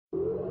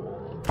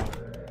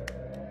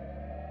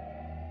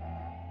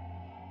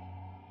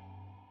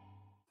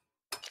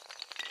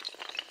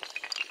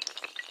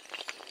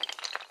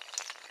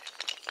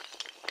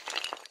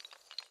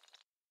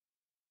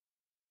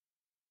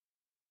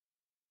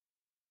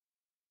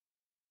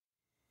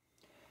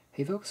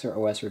Hey folks,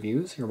 or OS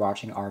Reviews. You're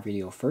watching our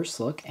video first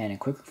look and a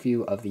quick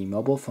review of the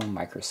mobile phone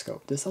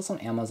Microscope. This sells on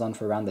Amazon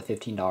for around the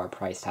 $15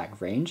 price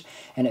tag range,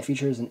 and it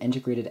features an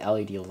integrated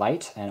LED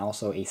light and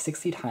also a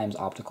 60 times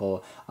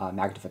optical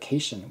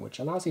magnification, which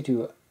allows you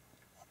to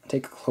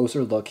take a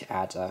closer look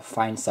at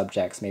fine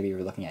subjects. Maybe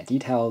you're looking at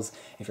details,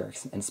 if you're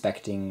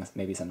inspecting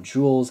maybe some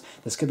jewels,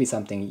 this could be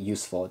something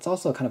useful. It's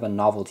also kind of a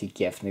novelty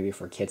gift, maybe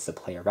for kids to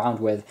play around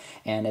with,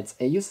 and it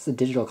uses a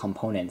digital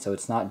component, so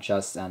it's not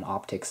just an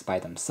optics by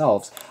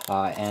themselves.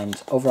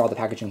 And overall, the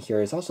packaging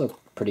here is also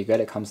pretty good.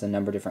 It comes in a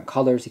number of different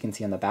colors you can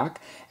see on the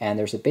back, and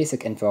there's a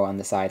basic info on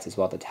the sides as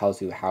well that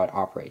tells you how it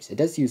operates. It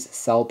does use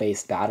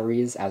cell-based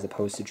batteries as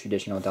opposed to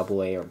traditional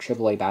AA or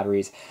AAA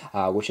batteries,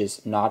 which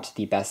is not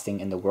the best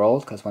thing in the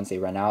world, because once they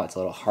run out, it's a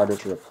little harder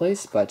to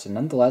replace, but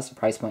nonetheless, the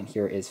price point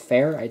here is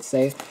fair, I'd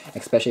say,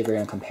 especially if you're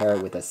going to compare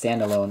it with the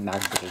standalone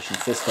magnification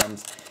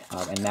systems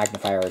and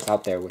magnifiers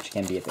out there, which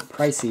can be a bit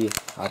pricey,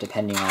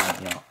 depending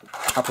on,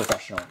 how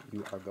professional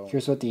you are going.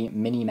 Here's what the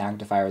mini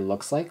magnifier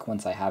looks like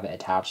once I have it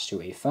attached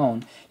to a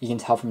phone. You can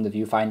tell from the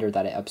viewfinder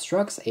that it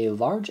obstructs a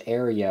large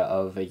area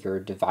of your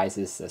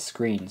device's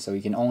screen, so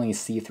you can only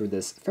see through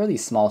this fairly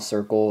small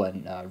circle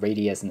and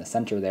radius in the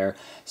center there.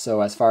 So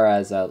as far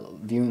as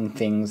viewing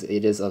things,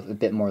 it is a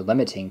bit more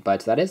limiting,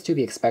 but that is to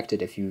be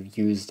expected if you've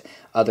used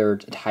other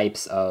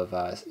types of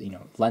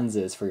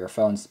lenses for your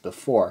phones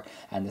before,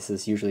 and this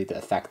is usually the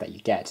effect that you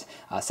get.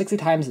 60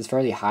 times is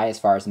fairly high as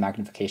far as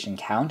magnification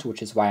count,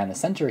 which is why on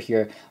the center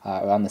here,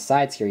 on the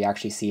sides here, you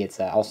actually see it's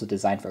also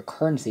designed for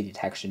currency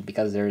detection,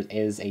 because there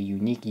is a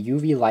unique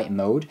UV light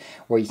mode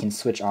where you can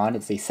switch on.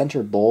 It's a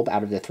center bulb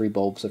out of the 3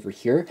 bulbs over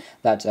here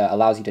that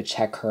allows you to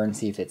check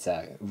currency if it's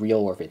real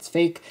or if it's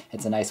fake.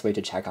 It's a nice way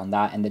to check on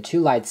that. And the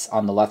 2 lights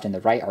on the left and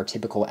the right are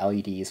typical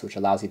LEDs, which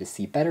allows you to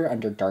see better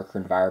under darker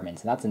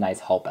environments, and that's a nice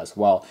help as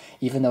well.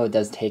 Even though it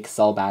does take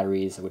cell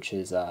batteries, which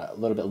is a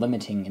little bit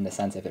limiting in the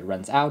sense if it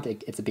runs out,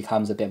 it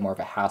becomes a bit more of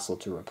a hassle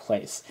to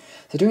replace.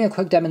 So doing a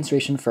quick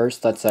demonstration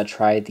first, let's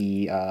try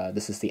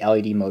this is the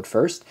LED mode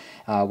first.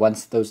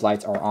 Once those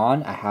lights are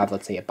on, I have,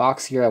 let's say, a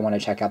box here. I want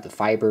to check out the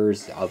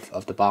fibers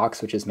of the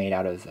box, which is made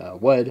out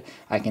of wood.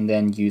 I can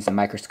then use a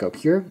microscope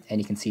here, and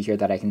you can see here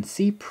that I can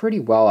see pretty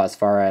well as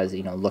far as,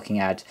 looking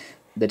at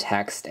the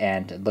text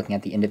and looking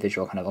at the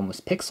individual kind of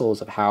almost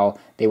pixels of how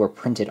they were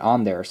printed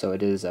on there. So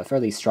it is a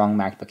fairly strong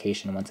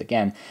magnification once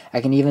again. I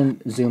can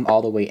even zoom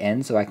all the way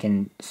in, so I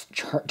can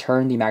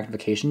turn the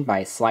magnification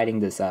by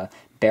sliding this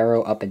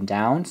barrow up and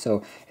down.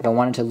 So if I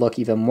wanted to look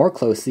even more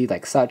closely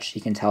like such,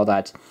 you can tell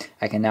that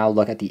I can now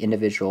look at the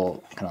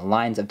individual kind of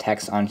lines of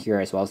text on here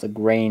as well as the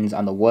grains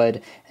on the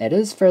wood. And it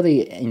is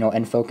fairly,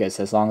 in focus.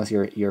 As long as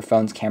your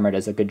phone's camera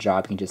does a good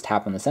job, you can just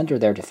tap on the center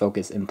there to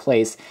focus in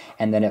place,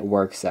 and then it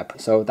works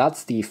up. So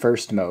that's the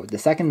first mode. The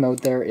second mode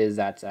there is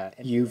that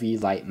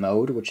UV light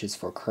mode, which is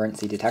for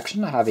currency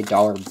detection. I have a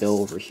dollar bill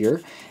over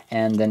here,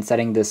 and then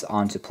setting this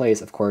onto place.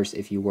 Of course,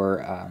 if you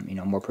were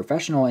more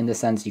professional in this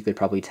sense, you could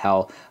probably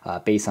tell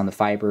based on the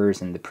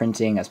fibers and the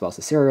printing as well as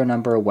the serial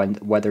number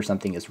whether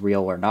something is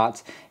real or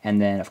not,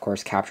 and then of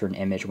course capture an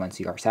image once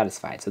you are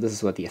satisfied. So this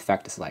is what the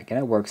effect is like, and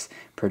it works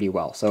pretty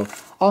well. So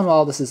all in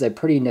all, this is a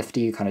pretty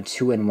nifty kind of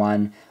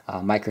 2-in-1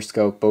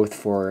 microscope, both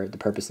for the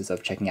purposes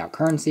of checking out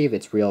currency, if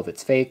it's real, if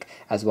it's fake,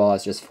 as well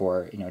as just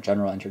for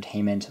general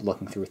entertainment,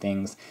 looking through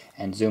things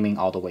and zooming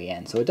all the way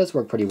in. So it does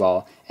work pretty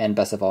well, and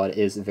best of all, it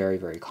is very,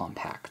 very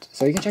compact.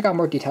 So you can check out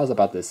more details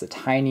about this, a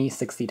tiny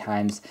 60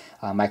 times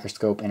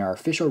microscope, in our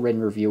official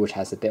written review, which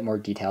has a bit more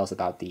details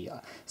about the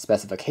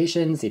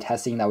specifications, the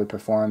testing that we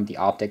performed, the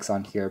optics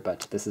on here.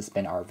 But this has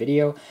been our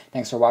video.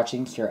 Thanks for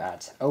watching here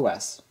at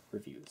OS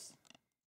Reviews.